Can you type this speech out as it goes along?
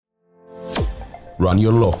run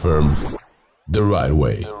your law firm the right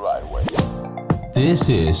way. This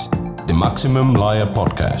is the Maximum Lawyer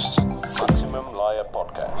Podcast.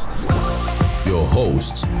 Your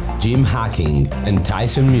hosts, Jim Hacking and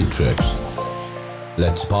Tyson Mutrux.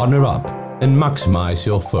 Let's partner up and maximize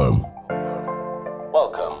your firm.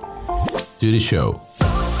 Welcome to the show.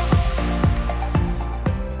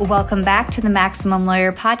 Welcome back to the Maximum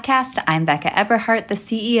Lawyer Podcast. I'm Becca Eberhardt, the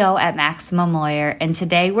CEO at Maximum Lawyer, and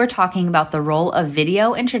today we're talking about the role of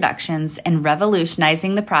video introductions in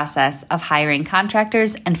revolutionizing the process of hiring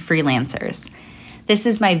contractors and freelancers. This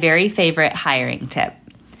is my very favorite hiring tip.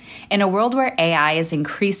 In a world where AI is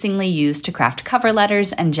increasingly used to craft cover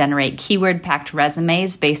letters and generate keyword-packed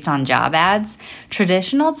resumes based on job ads,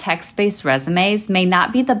 traditional text-based resumes may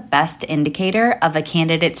not be the best indicator of a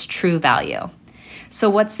candidate's true value. So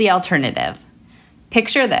what's the alternative?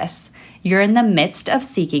 Picture this. You're in the midst of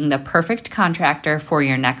seeking the perfect contractor for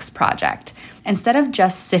your next project. Instead of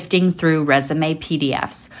just sifting through resume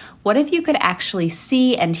PDFs, what if you could actually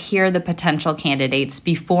see and hear the potential candidates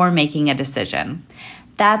before making a decision?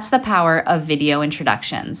 That's the power of video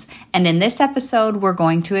introductions. And in this episode, we're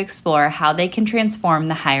going to explore how they can transform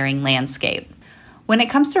the hiring landscape. When it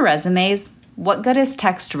comes to resumes, what good is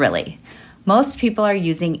text really? Most people are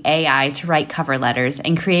using AI to write cover letters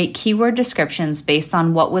and create keyword descriptions based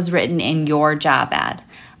on what was written in your job ad.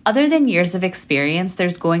 Other than years of experience,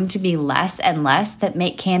 there's going to be less and less that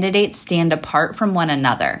make candidates stand apart from one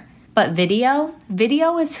another. But video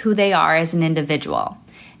is who they are as an individual.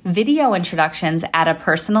 Video introductions add a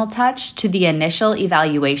personal touch to the initial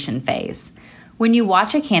evaluation phase. When you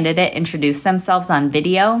watch a candidate introduce themselves on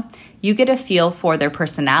video, you get a feel for their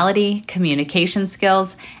personality, communication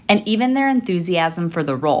skills, and even their enthusiasm for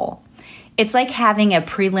the role. It's like having a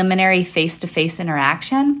preliminary face-to-face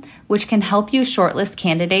interaction, which can help you shortlist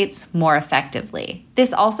candidates more effectively.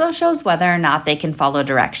 This also shows whether or not they can follow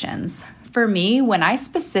directions. For me, when I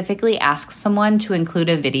specifically ask someone to include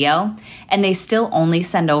a video and they still only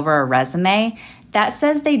send over a resume, that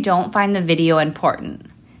says they don't find the video important.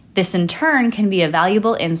 This in turn can be a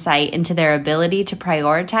valuable insight into their ability to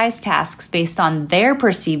prioritize tasks based on their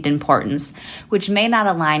perceived importance, which may not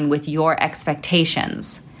align with your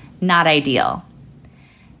expectations. Not ideal.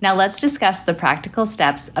 Now let's discuss the practical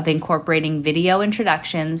steps of incorporating video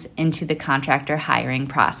introductions into the contractor hiring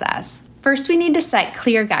process. First, we need to set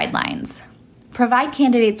clear guidelines. Provide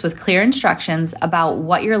candidates with clear instructions about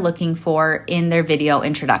what you're looking for in their video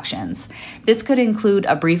introductions. This could include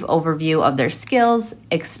a brief overview of their skills,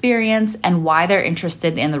 experience, and why they're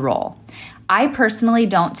interested in the role. I personally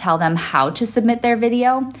don't tell them how to submit their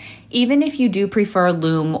video. Even if you do prefer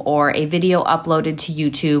Loom or a video uploaded to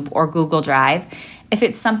YouTube or Google Drive, if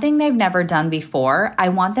it's something they've never done before, I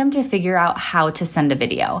want them to figure out how to send a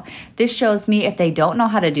video. This shows me if they don't know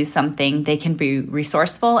how to do something, they can be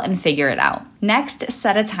resourceful and figure it out. Next,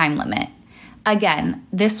 set a time limit. Again,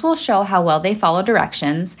 this will show how well they follow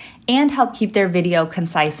directions and help keep their video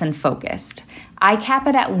concise and focused. I cap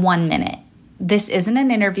it at 1 minute. This isn't an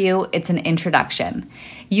interview, it's an introduction.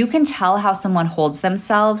 You can tell how someone holds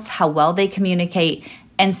themselves, how well they communicate,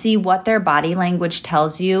 and see what their body language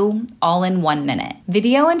tells you all in 1 minute.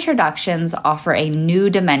 Video introductions offer a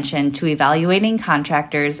new dimension to evaluating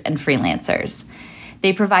contractors and freelancers.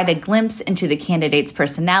 They provide a glimpse into the candidates'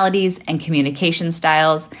 personalities and communication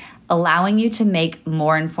styles, allowing you to make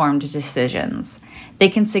more informed decisions. They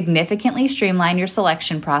can significantly streamline your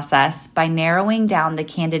selection process by narrowing down the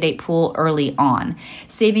candidate pool early on,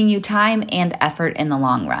 saving you time and effort in the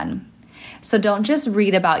long run. So don't just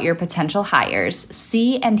read about your potential hires,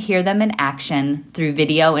 see and hear them in action through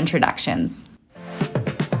video introductions.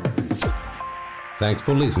 Thanks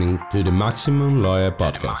for listening to the Maximum Lawyer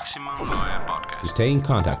Podcast. To stay in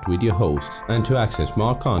contact with your host and to access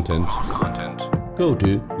more content, go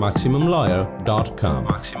to MaximumLawyer.com.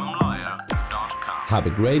 Have a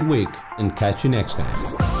great week and catch you next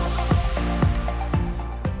time.